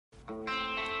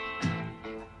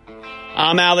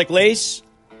I'm Alec Lace.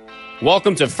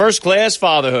 Welcome to First Class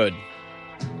Fatherhood.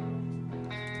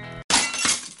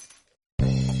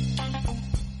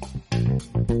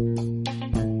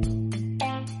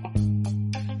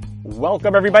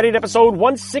 Welcome, everybody, to episode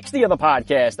 160 of the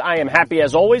podcast. I am happy,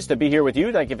 as always, to be here with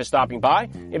you. Thank you for stopping by.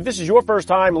 If this is your first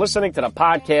time listening to the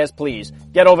podcast, please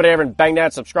get over there and bang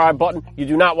that subscribe button. You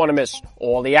do not want to miss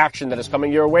all the action that is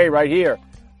coming your way right here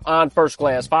on First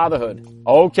Class Fatherhood.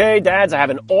 Okay, dads, I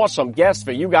have an awesome guest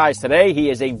for you guys today.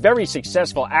 He is a very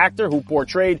successful actor who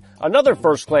portrayed another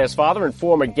first-class father and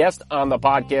former guest on the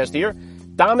podcast here.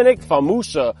 Dominic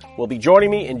Famusa will be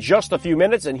joining me in just a few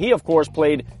minutes, and he, of course,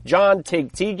 played John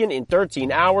Tig Teagan in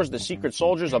 13 Hours, The Secret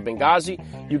Soldiers of Benghazi.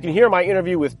 You can hear my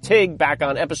interview with Tig back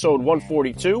on episode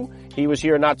 142. He was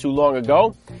here not too long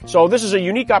ago. So this is a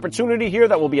unique opportunity here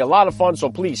that will be a lot of fun,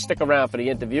 so please stick around for the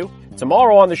interview.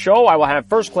 Tomorrow on the show, I will have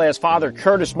first-class father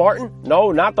Curtis Martin.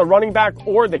 No, not the running back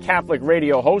or the Catholic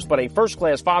radio host, but a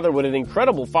first-class father with an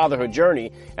incredible fatherhood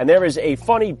journey. And there is a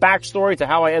funny backstory to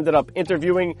how I ended up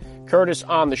interviewing Curtis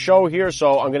on the show here,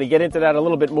 so I'm going to get into that a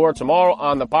little bit more tomorrow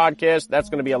on the podcast. That's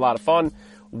going to be a lot of fun.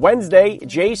 Wednesday,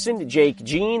 Jason Jake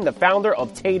Jean, the founder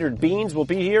of Tatered Beans, will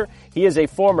be here. He is a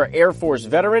former Air Force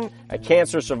veteran, a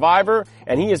cancer survivor,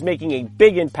 and he is making a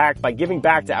big impact by giving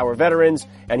back to our veterans,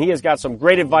 and he has got some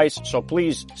great advice, so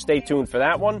please stay tuned for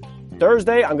that one.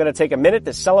 Thursday, I'm going to take a minute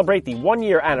to celebrate the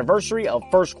 1-year anniversary of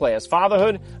First Class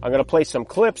Fatherhood. I'm going to play some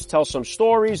clips, tell some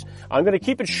stories. I'm going to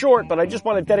keep it short, but I just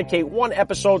want to dedicate one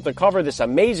episode to cover this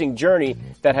amazing journey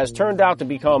that has turned out to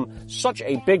become such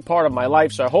a big part of my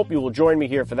life, so I hope you will join me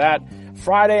here for that.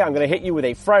 Friday, I'm going to hit you with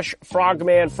a fresh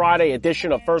Frogman Friday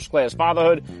edition of First Class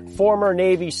Fatherhood. Former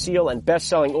Navy SEAL and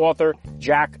best-selling author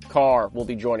Jack Carr will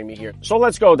be joining me here. So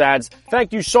let's go, dads.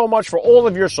 Thank you so much for all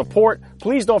of your support.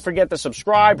 Please don't forget to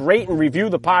subscribe, rate, and review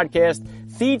the podcast.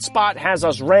 FeedSpot has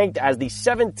us ranked as the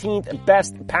 17th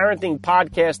best parenting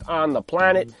podcast on the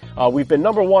planet. We've been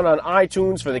number one on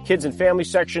iTunes for the kids and family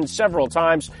section several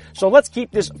times. So let's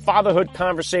keep this fatherhood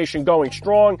conversation going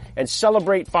strong and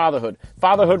celebrate fatherhood.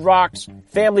 Fatherhood rocks,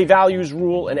 family values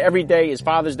rule, and every day is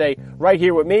Father's Day right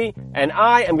here with me. And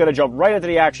I am going to jump right into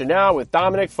the action now with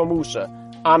Dominic Famusa.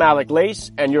 I'm Alec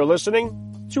Lace, and you're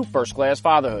listening to First Class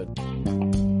Fatherhood.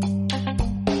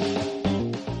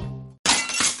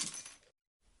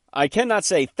 I cannot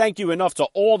say thank you enough to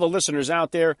all the listeners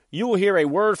out there. You will hear a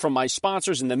word from my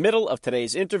sponsors in the middle of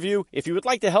today's interview. If you would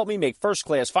like to help me make First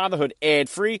Class Fatherhood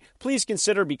ad-free, please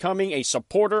consider becoming a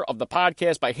supporter of the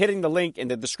podcast by hitting the link in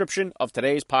the description of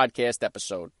today's podcast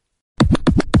episode.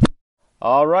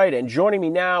 All right, and joining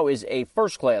me now is a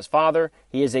first-class father.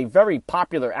 He is a very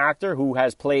popular actor who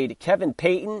has played Kevin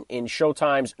Payton in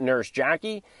Showtime's Nurse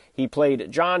Jackie. He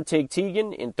played John Tig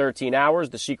Teagan in 13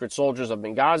 Hours, The Secret Soldiers of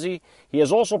Benghazi. He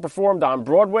has also performed on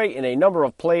Broadway in a number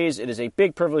of plays. It is a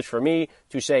big privilege for me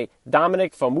to say,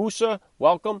 Dominic Famusa,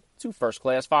 welcome to First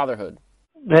Class Fatherhood.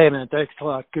 Hey, man, thanks a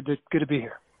lot. Good to be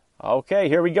here. Okay,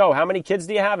 here we go. How many kids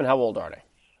do you have, and how old are they?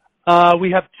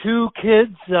 We have 2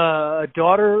 kids, a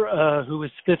daughter who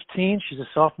is 15. She's a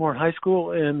sophomore in high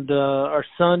school, and our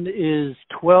son is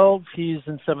 12. He's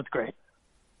in 7th grade.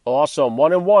 Awesome.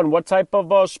 1 and 1. What type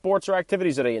of sports or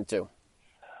activities are they into?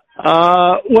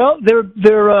 Well,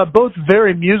 they're both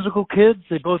very musical kids.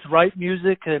 They both write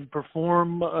music and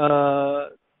perform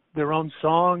their own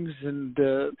songs. And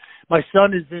my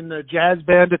son is in a jazz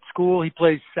band at school. He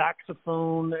plays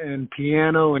saxophone and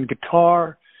piano and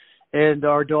guitar. And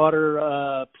our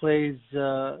daughter plays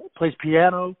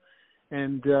piano,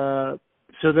 and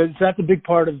so that's a big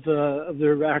part of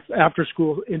their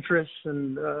after-school interests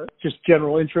and just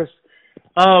general interests.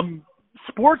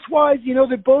 Sports-wise, you know,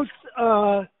 they're both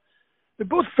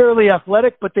fairly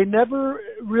athletic, but they never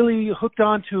really hooked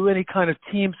on to any kind of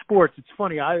team sports. It's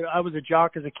funny. I was a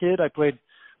jock as a kid. I played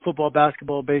football,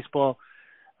 basketball, baseball.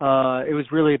 It was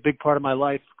really a big part of my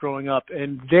life growing up,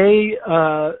 and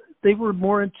they were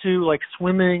more into like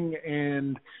swimming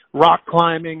and rock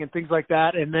climbing and things like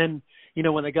that. And then, you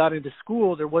know, when they got into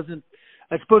school, there wasn't,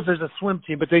 I suppose there's a swim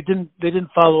team, but they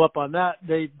didn't follow up on that.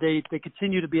 They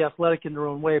continue to be athletic in their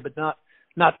own way, but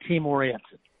not team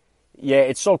oriented. Yeah,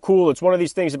 it's so cool. It's one of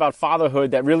these things about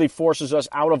fatherhood that really forces us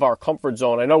out of our comfort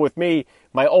zone. I know with me,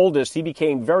 my oldest, he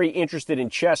became very interested in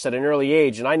chess at an early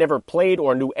age, and I never played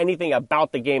or knew anything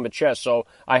about the game of chess, so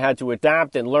I had to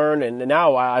adapt and learn, and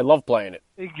now I love playing it.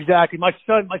 Exactly. My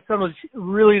son was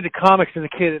really into comics as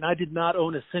a kid, and I did not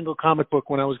own a single comic book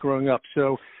when I was growing up.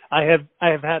 So I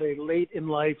have had a late in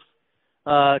life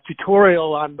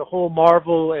tutorial on the whole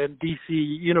Marvel and DC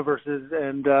universes,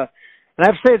 and I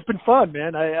have to say it's been fun,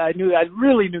 man. I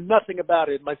really knew nothing about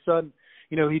it. My son,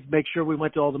 he'd make sure we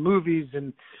went to all the movies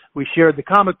and we shared the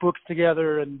comic books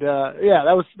together. And,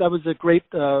 that was a great,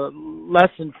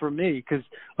 lesson for me because,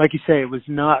 like you say, it was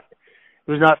not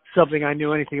something I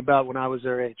knew anything about when I was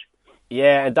their age.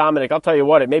 Yeah, and Dominic, I'll tell you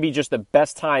what, it may be just the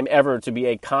best time ever to be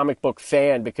a comic book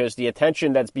fan because the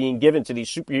attention that's being given to these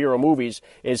superhero movies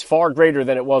is far greater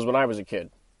than it was when I was a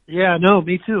kid. Yeah, no,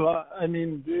 me too. I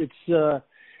mean, it's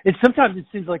sometimes it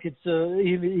seems like it's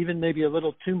even maybe a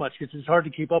little too much because it's hard to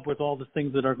keep up with all the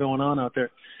things that are going on out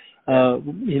there.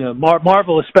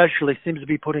 Marvel especially seems to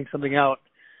be putting something out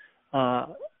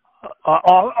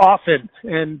often,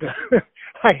 and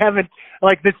I haven't,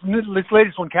 like this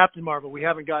latest one, Captain Marvel, we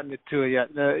haven't gotten to it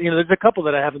yet. There's a couple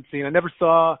that I haven't seen. I never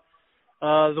saw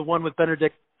the one with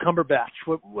Benedict Cumberbatch,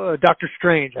 Doctor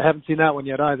Strange. I haven't seen that one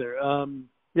yet either.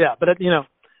 But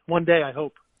one day I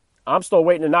hope. I'm still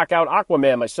waiting to knock out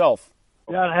Aquaman myself.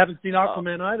 Yeah, I haven't seen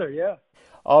Aquaman either, yeah.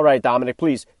 All right, Dominic,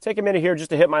 please take a minute here just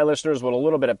to hit my listeners with a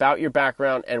little bit about your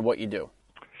background and what you do.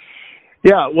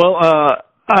 Yeah, well,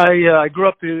 I grew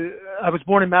up, I was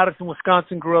born in Madison,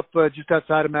 Wisconsin, grew up just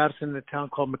outside of Madison in a town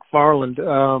called McFarland.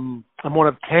 I'm one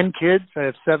of 10 kids. I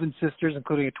have 7 sisters,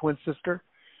 including a twin sister,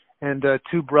 and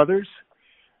 2 brothers.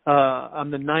 I'm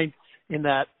the 9th in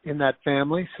that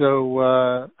family, so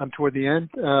I'm toward the end.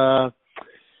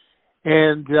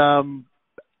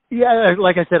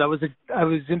 Like I said, I was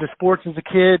into sports as a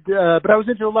kid, but I was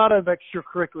into a lot of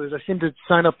extracurriculars. I seemed to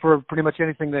sign up for pretty much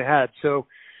anything they had. So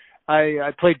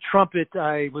I played trumpet.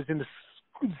 I was in the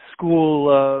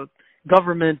school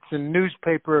government and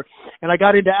newspaper, and I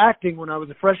got into acting when I was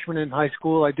a freshman in high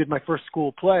school. I did my first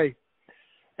school play.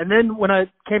 And then when it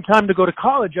came time to go to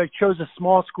college, I chose a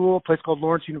small school, a place called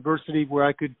Lawrence University, where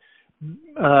I could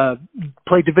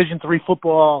play Division III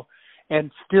football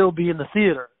and still be in the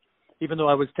theater, even though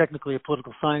I was technically a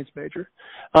political science major.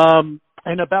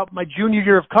 And about my junior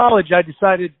year of college, I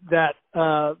decided that,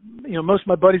 most of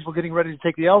my buddies were getting ready to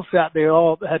take the LSAT. They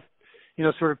all had,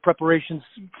 sort of preparations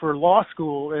for law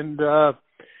school. And I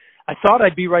thought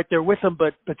I'd be right there with them,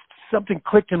 but something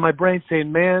clicked in my brain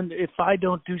saying, man, if I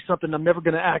don't do something, I'm never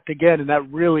going to act again. And that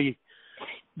really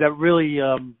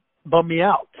bummed me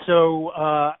out. So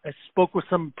I spoke with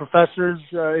some professors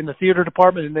in the theater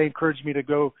department, and they encouraged me to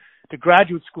go to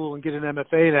graduate school and get an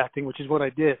MFA in acting, which is what I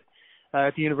did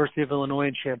at the University of Illinois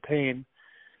in Champaign.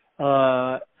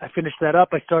 I finished that up.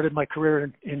 I started my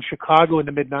career in Chicago in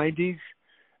the mid-'90s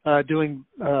doing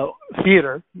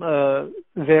theater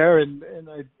there, and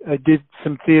I did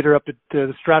some theater up at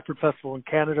the Stratford Festival in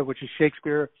Canada, which is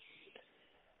Shakespeare.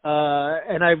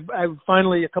 And I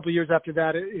finally, a couple of years after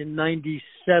that, in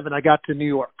 97, I got to New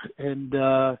York. And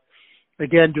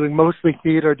again, doing mostly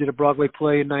theater. I did a Broadway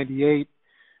play in 98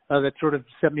 that sort of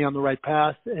set me on the right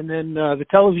path. And then the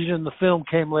television and the film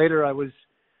came later. I was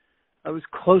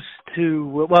close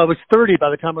to, I was 30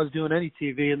 by the time I was doing any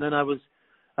TV, and then I was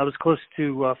close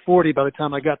to 40 by the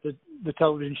time I got the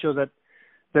television show that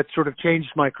sort of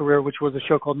changed my career, which was a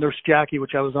show called Nurse Jackie,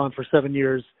 which I was on for 7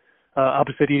 years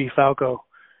opposite Edie Falco.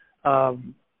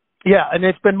 And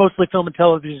it's been mostly film and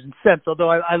television since, although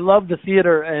I love the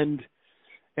theater and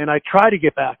I try to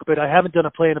get back, but I haven't done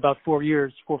a play in about 4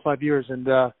 or 5 years, and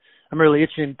I'm really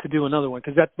itching to do another one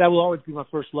because that will always be my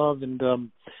first love, and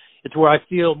it's where I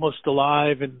feel most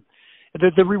alive, and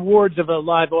the rewards of a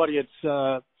live audience.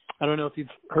 I don't know if you've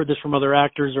heard this from other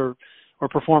actors or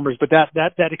performers, but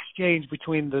that exchange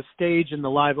between the stage and the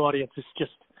live audience is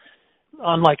just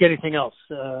unlike anything else,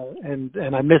 and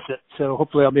I miss it. So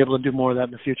hopefully I'll be able to do more of that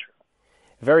in the future.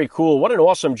 Very cool. What an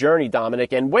awesome journey,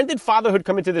 Dominic. And when did fatherhood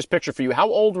come into this picture for you? How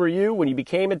old were you when you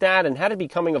became a dad, and how did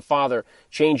becoming a father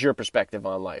change your perspective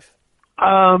on life?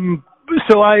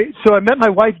 So I met my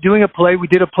wife doing a play. We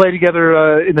did a play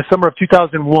together in the summer of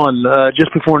 2001,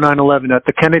 just before 9/11 at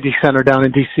the Kennedy Center down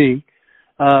in D.C.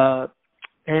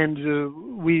 And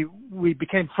we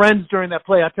became friends during that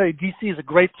play. I tell you, D.C. is a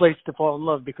great place to fall in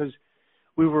love because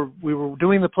we were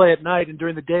doing the play at night, and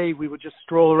during the day we would just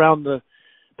stroll around the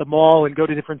mall and go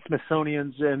to different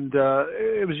Smithsonians, and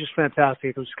it was just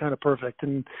fantastic. It was kind of perfect.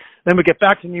 And then we get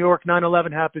back to New York,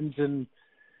 9/11 happens, and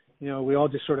we all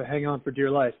just sort of hang on for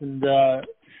dear life. And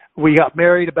we got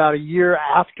married about a year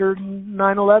after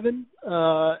 9/11,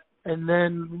 and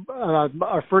then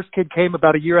our first kid came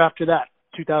about a year after that,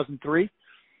 2003.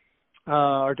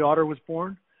 Our daughter was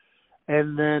born,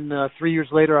 and then 3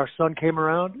 years later, our son came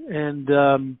around, and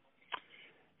of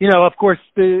course,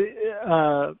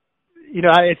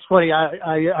 it's funny.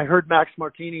 I heard Max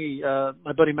Martini,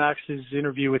 my buddy Max's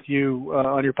interview with you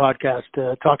on your podcast,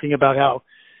 talking about how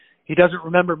he doesn't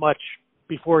remember much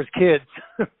before his kids.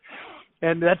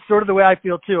 And that's sort of the way I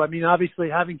feel too. I mean, obviously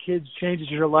having kids changes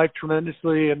your life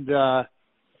tremendously. And,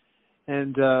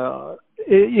 And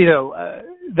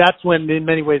that's when, in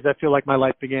many ways, I feel like my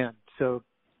life began. So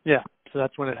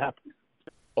that's when it happened.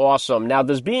 Awesome. Now,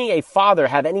 does being a father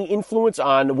have any influence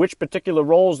on which particular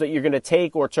roles that you're going to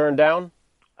take or turn down?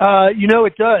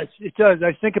 It does. It does.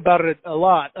 I think about it a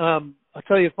lot. I'll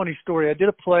tell you a funny story. I did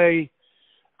a play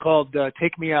called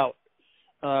Take Me Out.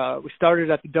 We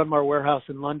started at the Dunbar Warehouse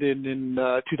in London in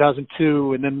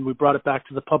 2002, and then we brought it back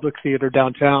to the Public Theater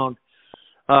downtown,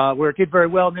 where it did very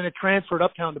well. And then it transferred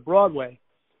uptown to Broadway,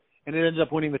 and it ended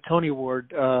up winning the Tony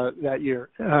Award that year.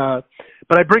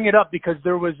 But I bring it up because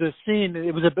there was a scene.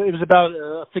 It was about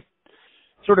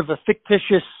sort of a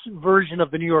fictitious version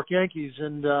of the New York Yankees,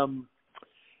 and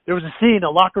there was a scene, a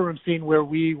locker room scene, where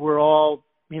we were all,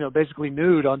 basically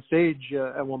nude on stage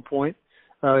at one point,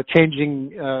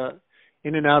 changing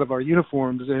in and out of our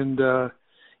uniforms. And,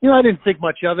 I didn't think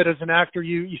much of it as an actor.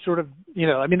 You sort of,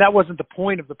 that wasn't the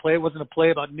point of the play. It wasn't a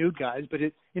play about nude guys, but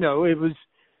it was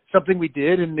something we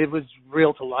did, and it was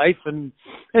real to life. And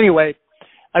anyway,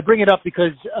 I bring it up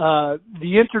because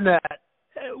the internet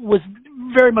was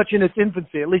very much in its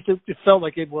infancy. At least it felt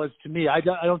like it was to me. I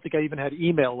don't think I even had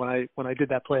email when I did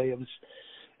that play. It was,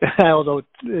 although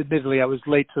admittedly I was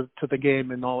late to the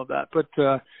game and all of that. But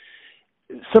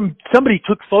somebody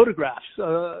took photographs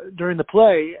during the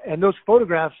play, and those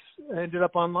photographs ended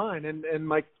up online, and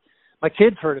my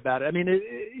kids heard about it. I mean,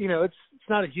 it's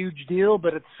not a huge deal,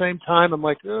 but at the same time, I'm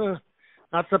like,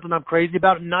 not something I'm crazy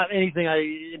about, and not anything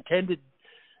I intended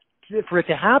for it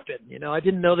to happen. I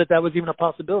didn't know that was even a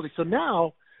possibility. So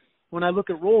now, when I look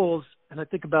at roles and I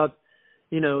think about,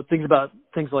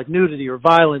 things like nudity or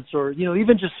violence, or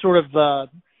even just sort of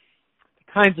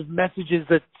kinds of messages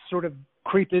that sort of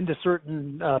creep into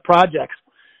certain projects,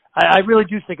 I really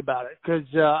do think about it, because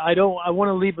I want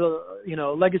to leave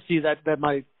a legacy that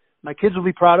my kids will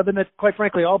be proud of, and that, quite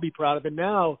frankly, I'll be proud of. And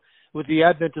now, with the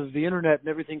advent of the internet and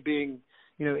everything being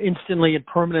instantly and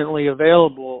permanently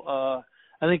available,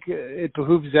 I think it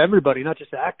behooves everybody, not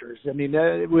just actors. I mean,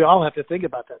 we all have to think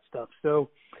about that stuff. So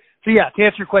yeah, to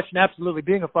answer your question, absolutely,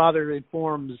 being a father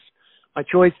informs my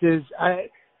choices.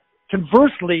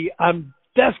 Conversely, I'm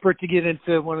desperate to get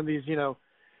into one of these,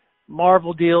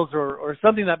 Marvel deals or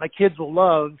something that my kids will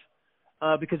love,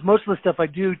 because most of the stuff I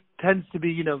do tends to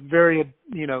be, very,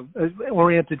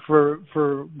 oriented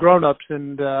for grown-ups,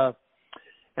 and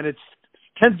it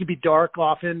tends to be dark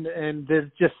often, and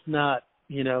they're just not,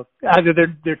 either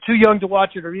they're too young to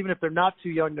watch it, or even if they're not too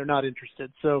young, they're not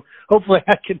interested. So hopefully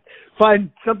I can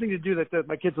find something to do that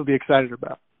my kids will be excited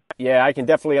about. Yeah, I can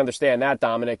definitely understand that,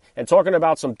 Dominic. And talking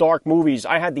about some dark movies,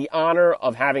 I had the honor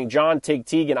of having John Tig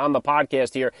Teagan on the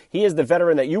podcast here. He is the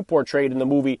veteran that you portrayed in the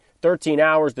movie 13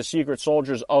 Hours, The Secret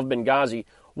Soldiers of Benghazi.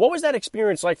 What was that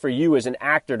experience like for you as an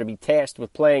actor to be tasked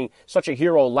with playing such a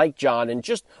hero like John, and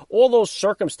just all those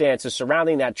circumstances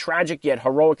surrounding that tragic yet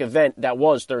heroic event that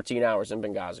was 13 Hours in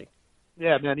Benghazi?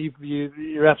 Yeah, man,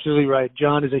 you're absolutely right.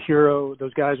 John is a hero.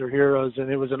 Those guys are heroes, and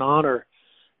it was an honor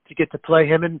to get to play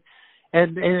him. And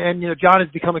John has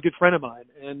become a good friend of mine,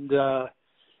 and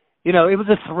it was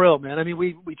a thrill, man. I mean,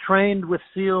 we trained with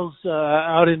SEALs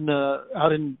out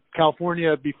in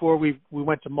California before we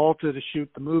went to Malta to shoot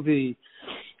the movie.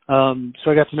 So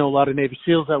I got to know a lot of Navy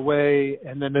SEALs that way,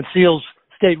 and then the SEALs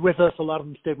stayed with us. A lot of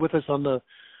them stayed with us on the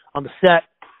set,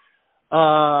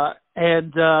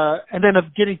 and then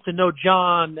of getting to know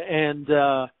John and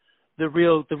the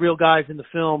real guys in the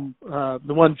film,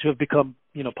 the ones who have become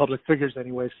public figures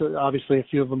anyway. So obviously a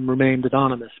few of them remained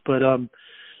anonymous, but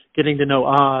getting to know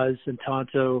Oz and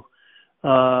Tonto, it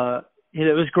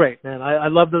was great, man. I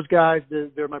love those guys.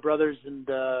 They're my brothers, and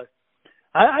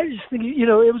I just think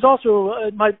it was also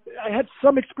I had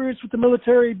some experience with the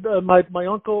military. My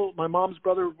uncle, my mom's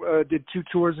brother, did 2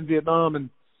 tours in Vietnam, and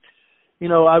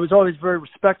I was always very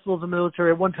respectful of the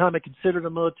military. At one time, I considered a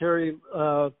military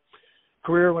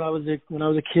career when I was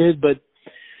a kid, but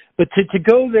to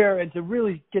go there and to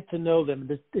really get to know them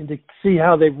and to see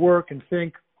how they work and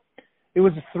think, it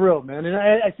was a thrill, man. And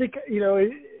I think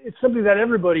it's something that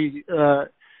everybody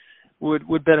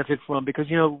would benefit from, because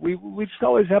we just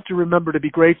always have to remember to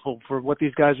be grateful for what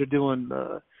these guys are doing,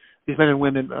 these men and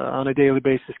women on a daily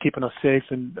basis, keeping us safe.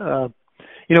 And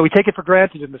we take it for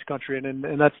granted in this country,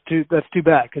 and that's too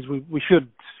bad, because we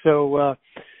shouldn't. So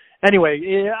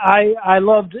anyway, I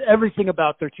loved everything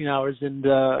about 13 Hours, and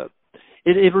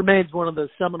it remains one of the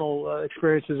seminal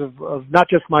experiences of not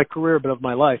just my career, but of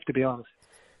my life, to be honest.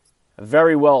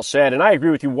 Very well said, and I agree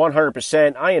with you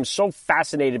 100%. I am so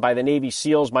fascinated by the Navy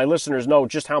SEALs. My listeners know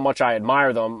just how much I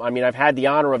admire them. I mean, I've had the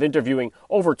honor of interviewing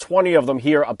over 20 of them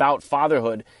here about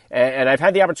fatherhood, and I've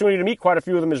had the opportunity to meet quite a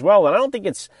few of them as well. And I don't think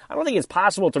it's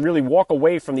possible to really walk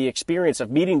away from the experience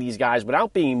of meeting these guys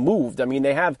without being moved. I mean,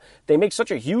 they make such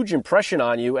a huge impression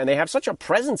on you, and they have such a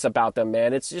presence about them,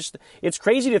 man. It's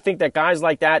crazy to think that guys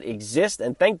like that exist,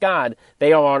 and thank God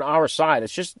they are on our side.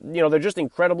 It's just, they're just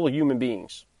incredible human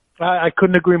beings. I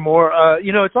couldn't agree more.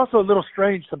 It's also a little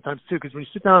strange sometimes too, because when you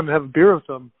sit down and have a beer with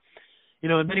them, in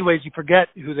many ways you forget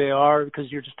who they are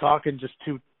because you're just talking, just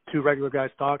two regular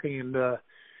guys talking, and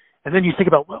then you think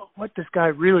about, well, what this guy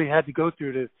really had to go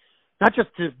through to, not just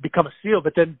to become a SEAL,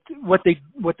 but then what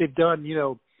they've done,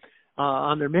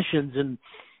 on their missions, and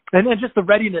just the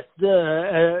readiness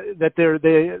that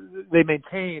they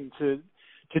maintain to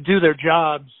do their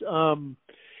jobs. And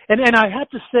I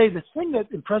have to say, the thing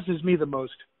that impresses me the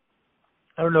most,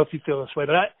 I don't know if you feel this way,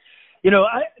 but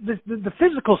the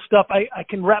physical stuff I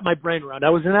can wrap my brain around. I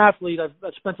was an athlete. I've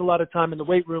spent a lot of time in the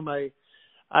weight room. I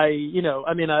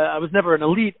was never an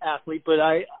elite athlete, but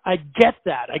I get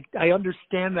that. I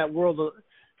understand that world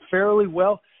fairly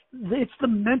well. It's the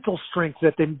mental strength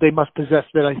that they must possess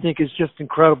that I think is just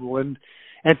incredible, and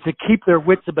to keep their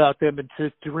wits about them and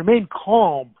to remain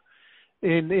calm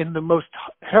in the most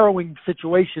harrowing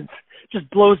situations just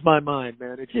blows my mind,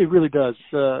 man. It really does,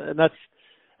 and I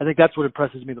think that's what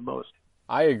impresses me the most.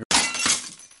 I agree.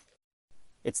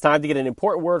 It's time to get an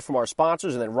important word from our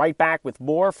sponsors and then right back with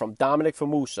more from Dominic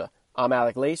Famusa. I'm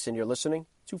Alec Lace, and you're listening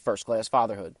to First Class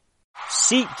Fatherhood.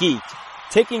 SeatGeek.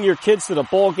 Taking your kids to the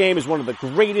ball game is one of the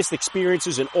greatest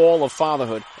experiences in all of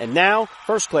fatherhood. And now,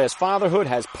 First Class Fatherhood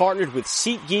has partnered with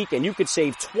SeatGeek, and you could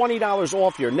save $20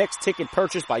 off your next ticket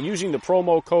purchase by using the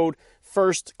promo code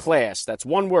First Class. That's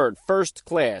one word, First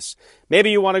Class.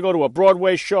 Maybe you want to go to a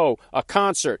Broadway show, a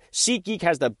concert. SeatGeek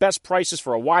has the best prices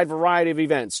for a wide variety of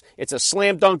events. It's a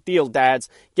slam dunk deal, dads.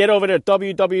 Get over to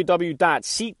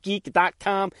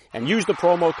www.seatgeek.com and use the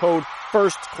promo code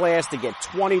First Class to get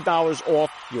 $20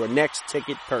 off your next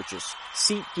ticket purchase.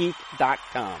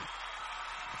 SeatGeek.com.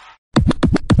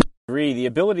 The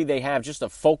ability they have just to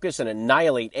focus and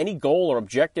annihilate any goal or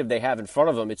objective they have in front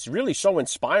of them, it's really so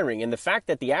inspiring. And the fact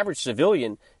that the average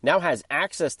civilian now has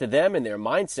access to them and their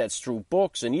mindsets through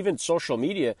books and even social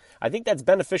media, I think that's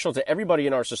beneficial to everybody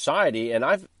in our society. And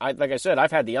like I said,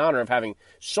 I've had the honor of having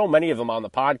so many of them on the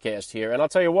podcast here. And I'll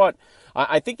tell you what,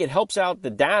 I think it helps out the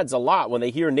dads a lot when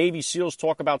they hear Navy SEALs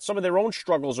talk about some of their own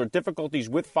struggles or difficulties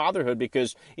with fatherhood,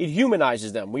 because it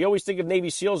humanizes them. We always think of Navy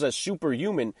SEALs as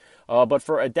superhuman, but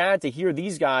for a dad to hear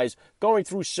these guys going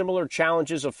through similar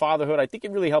challenges of fatherhood, I think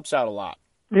it really helps out a lot.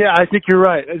 Yeah, I think you're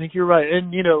right. And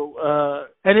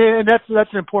and that's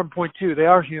an important point too. They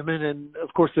are human, and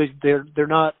of course they're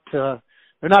not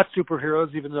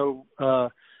superheroes, even though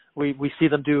we see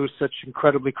them do such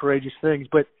incredibly courageous things.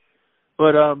 But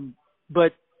that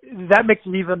makes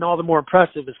it even all the more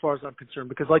impressive as far as I'm concerned,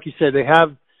 because like you said, they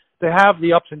have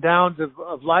the ups and downs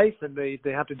of life, and they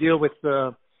have to deal with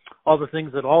all the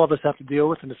things that all of us have to deal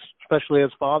with, and especially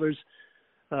as fathers.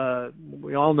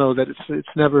 We all know that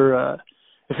it's never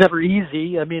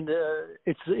easy. I mean,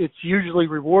 it's usually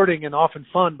rewarding and often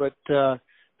fun, but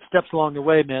steps along the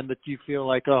way, man, that you feel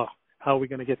like, oh, how are we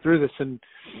going to get through this? And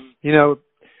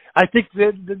I think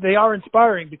that they are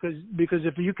inspiring because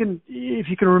if you can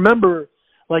remember,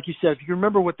 like you said, if you can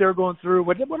remember what they're going through,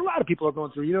 what a lot of people are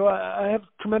going through. I have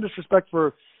tremendous respect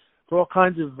for all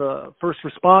kinds of first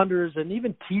responders and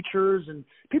even teachers and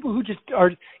people who just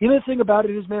are. The thing about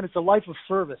it is, man, it's a life of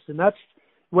service, and that's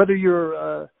whether you're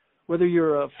a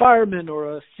fireman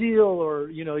or a SEAL or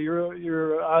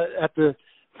you're at the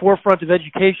forefront of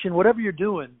education, whatever you're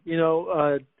doing,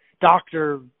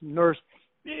 doctor, nurse.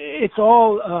 It's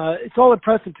all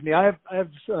impressive to me. I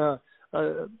have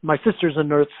my sister's a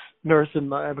nurse,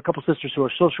 and I have a couple sisters who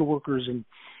are social workers. And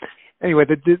anyway,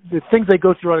 the things they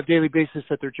go through on a daily basis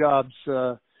at their jobs,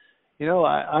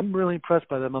 I'm really impressed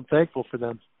by them. I'm thankful for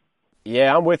them.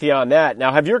 Yeah, I'm with you on that.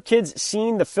 Now, have your kids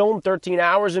seen the film 13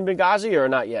 Hours in Benghazi or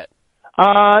not yet?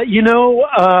 They've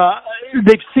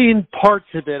seen parts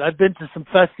of it. I've been to some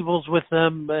festivals with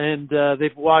them, and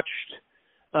they've watched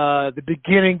the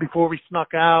beginning before we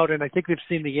snuck out, and I think they've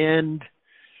seen the end.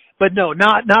 But no,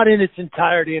 not in its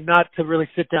entirety, and not to really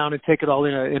sit down and take it all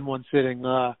in one sitting.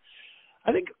 I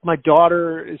think my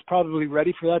daughter is probably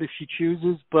ready for that if she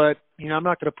chooses, but I'm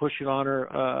not going to push it on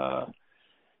her.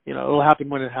 It'll happen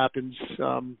when it happens.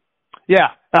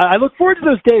 I look forward to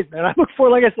those days, man. I look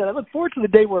forward to the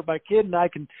day where my kid and I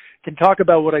can talk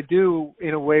about what I do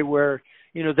in a way where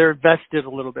they're invested a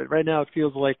little bit. Right now, it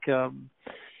feels like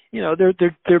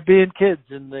they're being kids,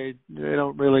 and they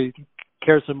don't really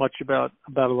care so much about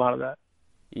a lot of that.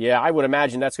 Yeah, I would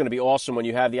imagine that's going to be awesome when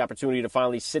you have the opportunity to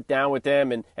finally sit down with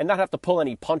them and not have to pull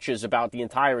any punches about the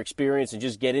entire experience and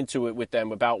just get into it with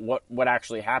them about what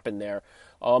actually happened there.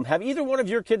 Have either one of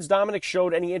your kids, Dominic,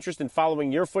 showed any interest in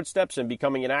following your footsteps and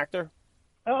becoming an actor?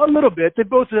 A little bit. They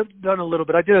both have done a little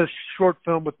bit. I did a short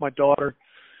film with my daughter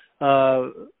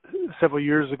several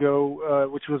years ago,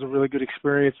 which was a really good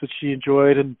experience, which she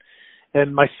enjoyed.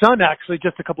 And my son actually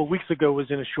just a couple of weeks ago was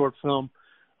in a short film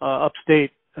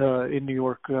upstate in New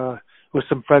York with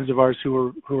some friends of ours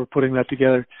who were putting that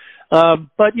together.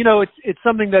 But it's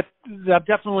something that I'm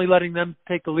definitely letting them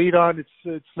take the lead on.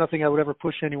 It's nothing I would ever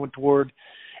push anyone toward.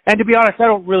 And to be honest, I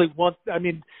don't really want. I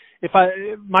mean,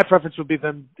 my preference would be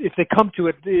them if they come to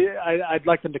it. I'd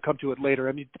like them to come to it later.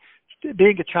 I mean,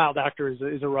 being a child actor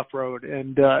is a rough road,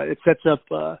 and it sets up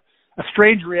a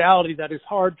strange reality that is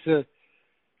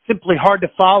simply hard to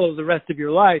follow the rest of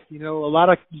your life. A lot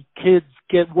of kids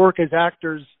get work as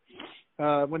actors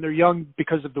when they're young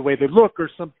because of the way they look or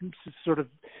some sort of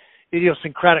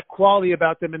idiosyncratic quality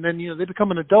about them, and then they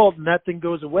become an adult and that thing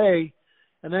goes away,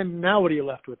 and then now what are you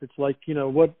left with? It's like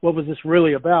what was this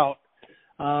really about?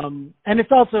 And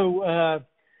it's also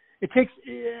it takes.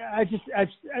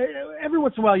 Every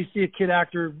once in a while you see a kid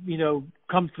actor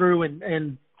come through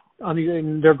and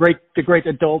they're great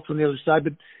adults on the other side,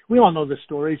 but we all know the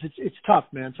stories. It's tough,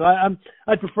 man. So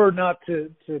I'd prefer not to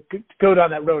go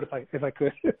down that road if I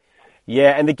could.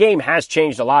 Yeah, and the game has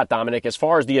changed a lot, Dominic, as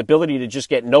far as the ability to just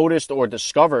get noticed or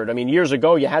discovered. I mean, years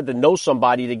ago, you had to know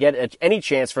somebody to get any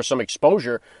chance for some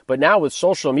exposure. But now with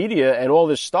social media and all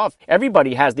this stuff,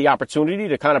 everybody has the opportunity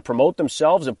to kind of promote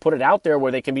themselves and put it out there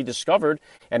where they can be discovered.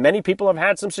 And many people have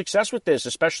had some success with this,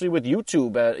 especially with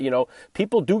YouTube.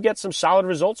 People do get some solid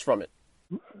results from it.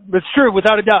 It's true,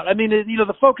 without a doubt. I mean,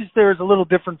 the focus there is a little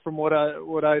different from what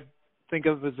I think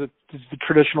of as the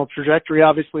traditional trajectory,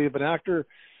 obviously, of an actor.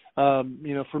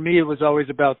 For me, it was always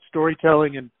about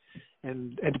storytelling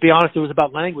and to be honest, it was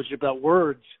about language, about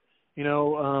words.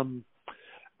 YouTube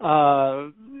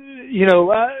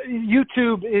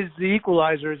is the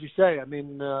equalizer, as you say. I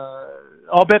mean,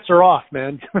 all bets are off,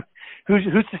 man. Who's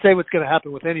to say what's going to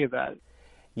happen with any of that?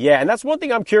 Yeah, and that's one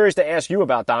thing I'm curious to ask you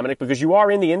about, Dominic, because you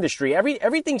are in the industry.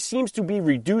 Everything seems to be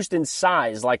reduced in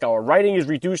size, like our writing is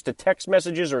reduced to text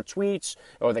messages or tweets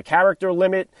or the character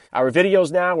limit. Our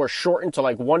videos now are shortened to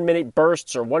like 1-minute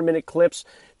bursts or 1-minute clips.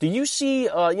 Do you see,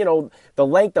 the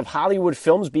length of Hollywood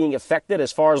films being affected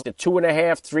as far as the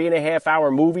 2.5, 3.5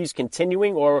 hour movies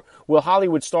continuing, or will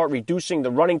Hollywood start reducing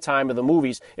the running time of the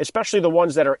movies, especially the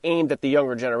ones that are aimed at the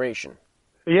younger generation?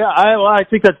 Yeah, I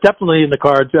think that's definitely in the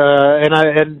cards,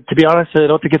 and to be honest, I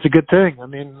don't think it's a good thing. I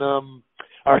mean,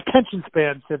 our attention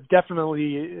spans have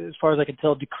definitely, as far as I can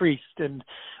tell, decreased, and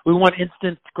we want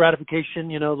instant gratification.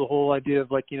 The whole idea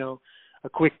of a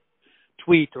quick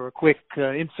tweet or a quick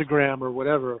Instagram or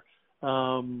whatever,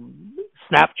 Snapchat.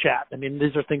 I mean,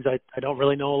 these are things I don't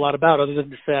really know a lot about, other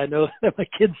than to say I know that my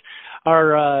kids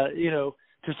are, to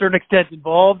a certain extent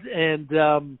involved, and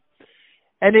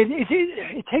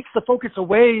it takes the focus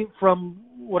away from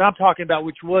what I'm talking about,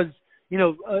 which was,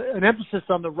 an emphasis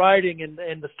on the writing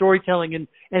and the storytelling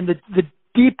and the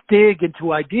deep dig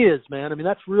into ideas, man. I mean,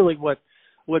 that's really what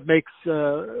makes,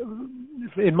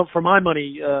 for my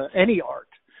money, any art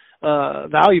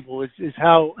valuable is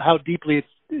how deeply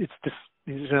it's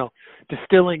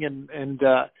distilling and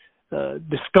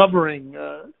discovering,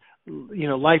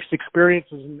 life's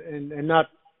experiences and not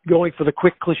going for the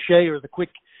quick cliche or the quick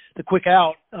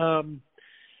out.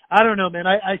 I don't know, man.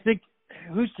 I think,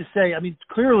 who's to say? I mean,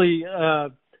 clearly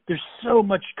there's so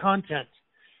much content,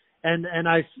 and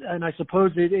I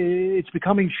suppose it's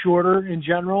becoming shorter in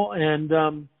general. And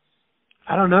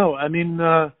I don't know. I mean,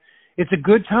 it's a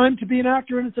good time to be an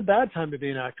actor, and it's a bad time to be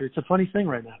an actor. It's a funny thing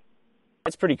right now.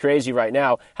 It's pretty crazy right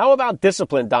now. How about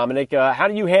discipline, Dominic? How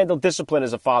do you handle discipline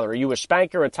as a father? Are you a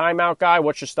spanker, a timeout guy?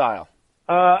 What's your style?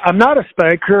 I'm not a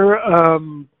spanker.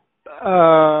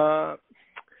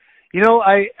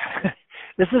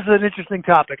 This is an interesting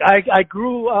topic. I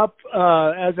grew up,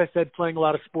 as I said, playing a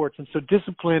lot of sports, and so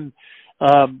discipline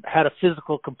had a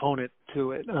physical component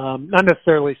to it. Not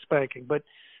necessarily spanking, but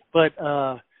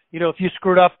if you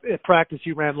screwed up at practice,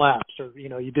 you ran laps, or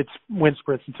you did wind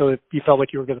sprints until you felt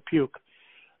like you were going to puke.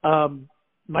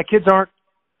 My kids aren't.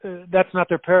 That's not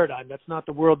their paradigm. That's not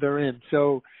the world they're in.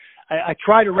 So I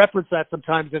try to reference that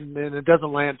sometimes, and it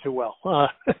doesn't land too well.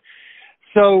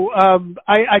 So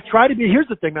I try to be. Here's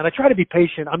the thing, man. I try to be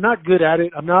patient. I'm not good at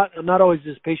it. I'm not always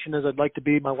as patient as I'd like to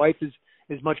be. My wife is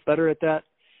much better at that.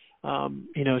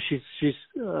 She's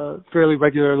fairly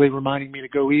regularly reminding me to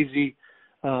go easy.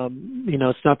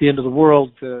 It's not the end of the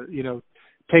world to,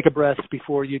 take a breath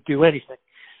before you do anything.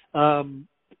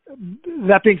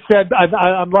 That being said,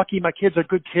 I'm lucky. My kids are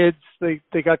good kids.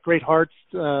 They got great hearts,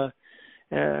 and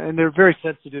they're very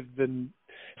sensitive, and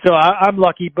so I'm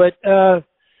lucky. But I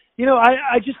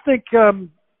just think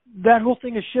that whole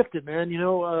thing has shifted, man.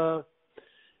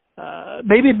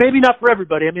 Maybe not for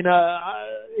everybody. I mean,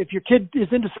 if your kid is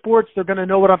into sports, they're going to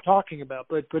know what I'm talking about.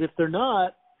 But if they're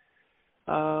not,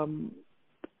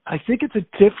 I think it's a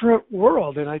different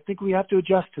world, and I think we have to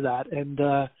adjust to that. And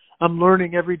I'm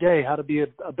learning every day how to be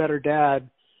a better dad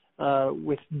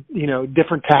with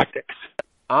different tactics.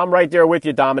 I'm right there with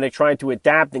you, Dominic, trying to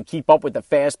adapt and keep up with the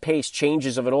fast-paced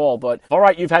changes of it all. But, all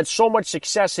right, you've had so much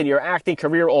success in your acting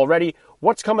career already.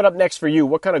 What's coming up next for you?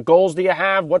 What kind of goals do you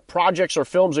have? What projects or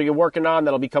films are you working on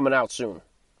that'll be coming out soon?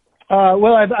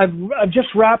 Well, I've just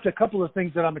wrapped a couple of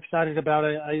things that I'm excited about.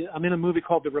 I'm in a movie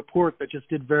called The Report that just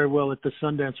did very well at the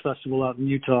Sundance Festival out in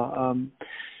Utah.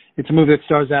 It's a movie that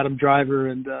stars Adam Driver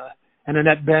and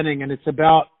Annette Bening, and it's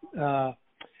about the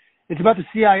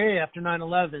CIA after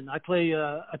 9/11. I play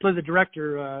the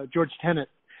director, George Tenet,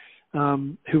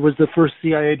 who was the first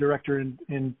CIA director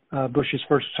in Bush's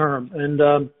first term. And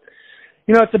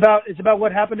it's about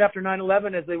what happened after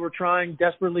 9/11 as they were trying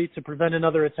desperately to prevent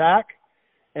another attack.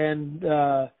 And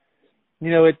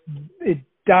it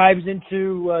dives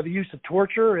into the use of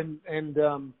torture and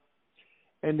the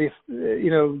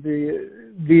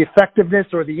effectiveness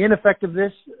or the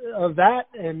ineffectiveness of that,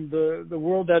 and the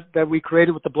world that we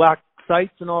created with the black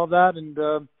sites and all of that. And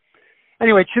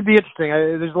anyway, it should be interesting.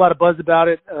 There's a lot of buzz about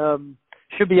it.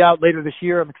 Should be out later this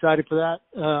year. I'm excited for that.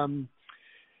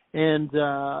 And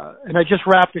I just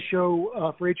wrapped a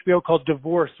show for HBO called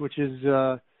Divorce, which is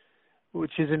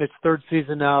in its third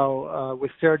season now,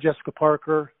 with Sarah Jessica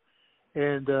Parker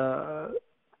and a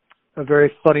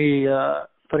very funny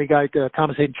guy,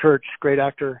 Thomas Hayden Church, great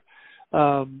actor.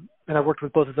 And I worked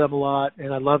with both of them a lot,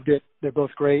 and I loved it. They're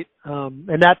both great.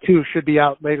 And that too should be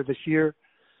out later this year.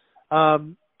 I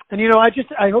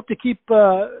hope to keep,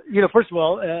 first of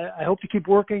all, I hope to keep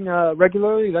working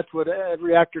regularly. That's what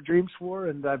every actor dreams for,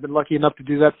 and I've been lucky enough to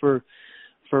do that for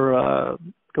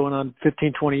going on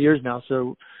 15, 20 years now.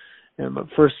 So my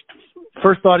first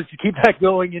thought is to keep that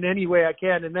going in any way I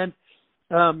can. And then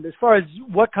as far as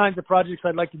what kinds of projects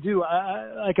I'd like to do,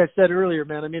 like I said earlier,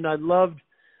 man, I mean, I love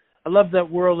that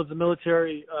world of the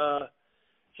military.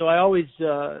 So I always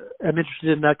am interested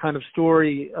in that kind of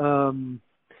story,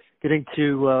 getting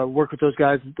to work with those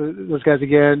guys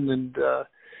again. And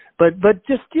but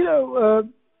just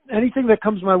anything that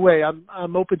comes my way,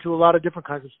 I'm open to a lot of different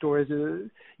kinds of stories.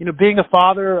 Being a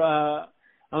father,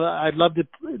 I'd love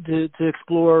to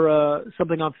explore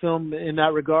something on film in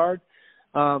that regard.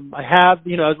 I have,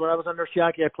 when I was on Nurse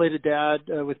Jackie, I played a dad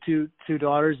with two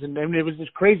daughters, and I mean, it was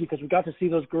just crazy because we got to see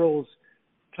those girls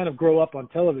kind of grow up on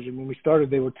television. When we started,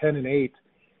 they were 10 and 8,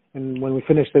 and when we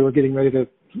finished, they were getting ready to,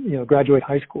 graduate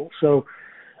high school. So,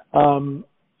 I want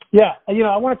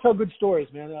to tell good stories,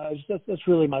 man. That's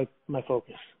really my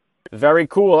focus. Very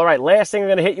cool. All right, last thing I'm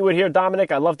going to hit you with here,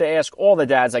 Dominic. I love to ask all the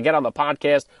dads I get on the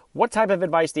podcast, what type of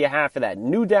advice do you have for that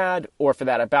new dad or for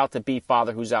that about-to-be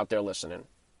father who's out there listening?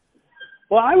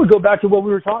 Well, I would go back to what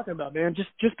we were talking about, man.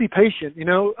 Just be patient, and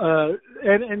all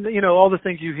the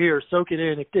things you hear, soak it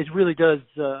in. It really does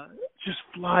just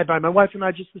fly by. My wife and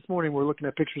I just this morning were looking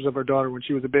at pictures of our daughter when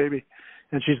she was a baby,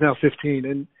 and she's now 15.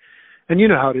 And you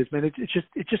know how it is, man. It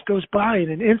just goes by in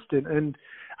an instant. And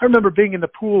I remember being in the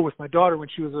pool with my daughter when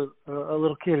she was a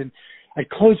little kid, and I'd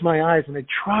close my eyes and I'd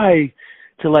try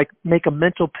to make a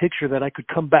mental picture that I could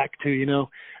come back to.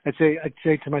 I'd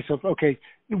say to myself, okay,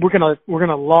 we're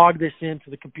gonna log this into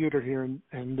the computer here and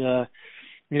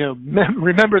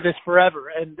remember this forever.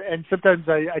 And sometimes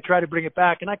I try to bring it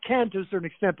back, and I can to a certain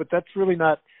extent, but that's really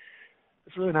not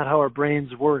how our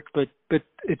brains work. But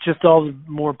it's just all the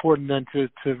more important than to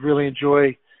really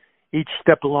enjoy each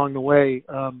step along the way,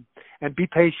 and be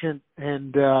patient.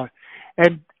 And I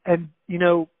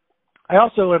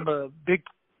also am a big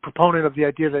proponent of the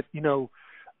idea that,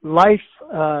 life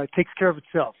takes care of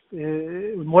itself.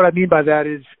 What I mean by that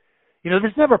is,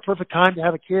 there's never a perfect time to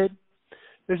have a kid.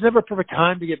 There's never a perfect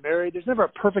time to get married. There's never a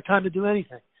perfect time to do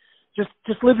anything. Just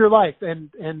live your life. And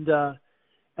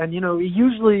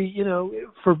usually,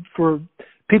 for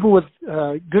people with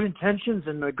good intentions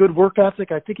and a good work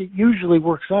ethic, I think it usually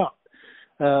works out,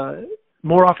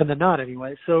 more often than not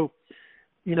anyway. So,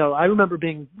 I remember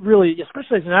being really,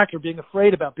 especially as an actor, being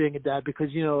afraid about being a dad because,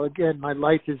 again, my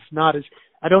life is not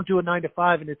I don't do a 9 to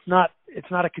 5, and it's not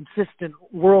a consistent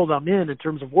world I'm in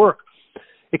terms of work.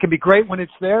 It can be great when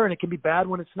it's there, and it can be bad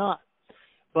when it's not.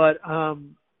 But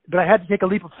but I had to take a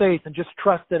leap of faith and just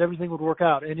trust that everything would work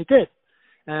out, and it did.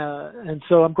 And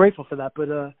so I'm grateful for that. But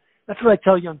that's what I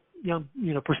tell young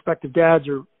prospective dads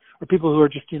or people who are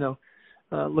just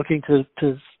looking to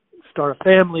start a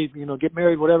family, get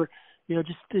married, whatever. Don't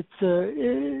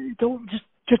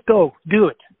just go do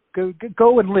it.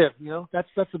 Go and live. That's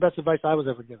the best advice I was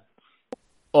ever given.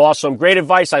 Awesome. Great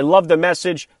advice. I love the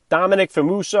message. Dominic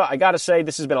Famusa, I got to say,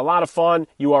 this has been a lot of fun.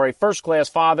 You are a first-class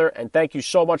father, and thank you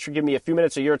so much for giving me a few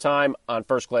minutes of your time on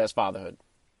First-Class Fatherhood.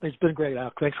 It's been great,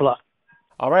 Al. Thanks a lot.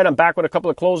 All right, I'm back with a couple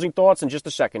of closing thoughts in just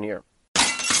a second here.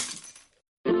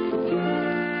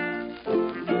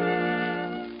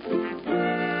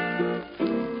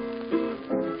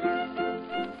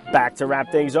 Back to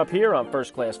wrap things up here on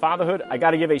First Class Fatherhood. I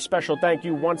got to give a special thank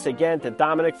you once again to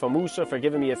Dominic Famusa for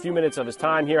giving me a few minutes of his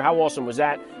time here. How awesome was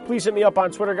that? Please hit me up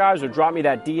on Twitter, guys, or drop me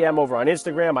that DM over on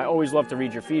Instagram. I always love to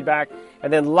read your feedback.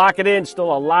 And then lock it in.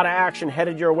 Still a lot of action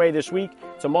headed your way this week.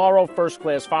 Tomorrow, First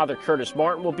Class Father Curtis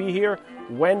Martin will be here.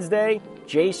 Wednesday,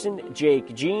 Jason,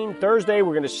 Jake, Gene. Thursday,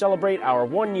 we're going to celebrate our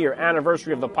 1-year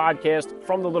anniversary of the podcast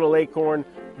From the Little Acorn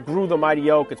Grew the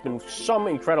Mighty Oak. It's been some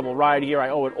incredible ride here. I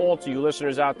owe it all to you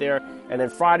listeners out there. And then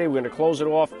Friday, we're going to close it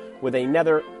off with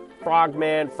another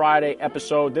Frogman Friday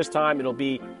episode. This time, it'll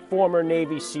be former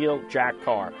Navy SEAL Jack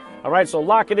Carr. All right, so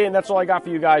lock it in. That's all I got for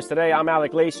you guys today. I'm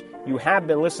Alec Lace. You have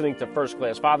been listening to First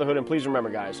Class Fatherhood. And please remember,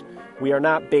 guys, we are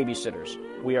not babysitters.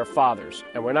 We are fathers.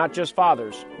 And we're not just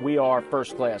fathers. We are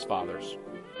first-class fathers.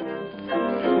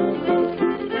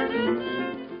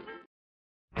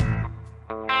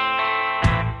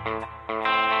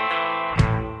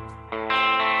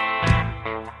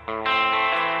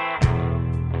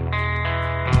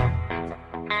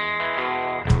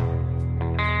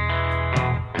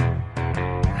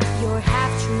 Your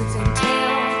half-truths and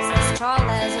tales as tall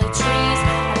as a trees,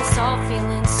 I was all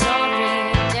feeling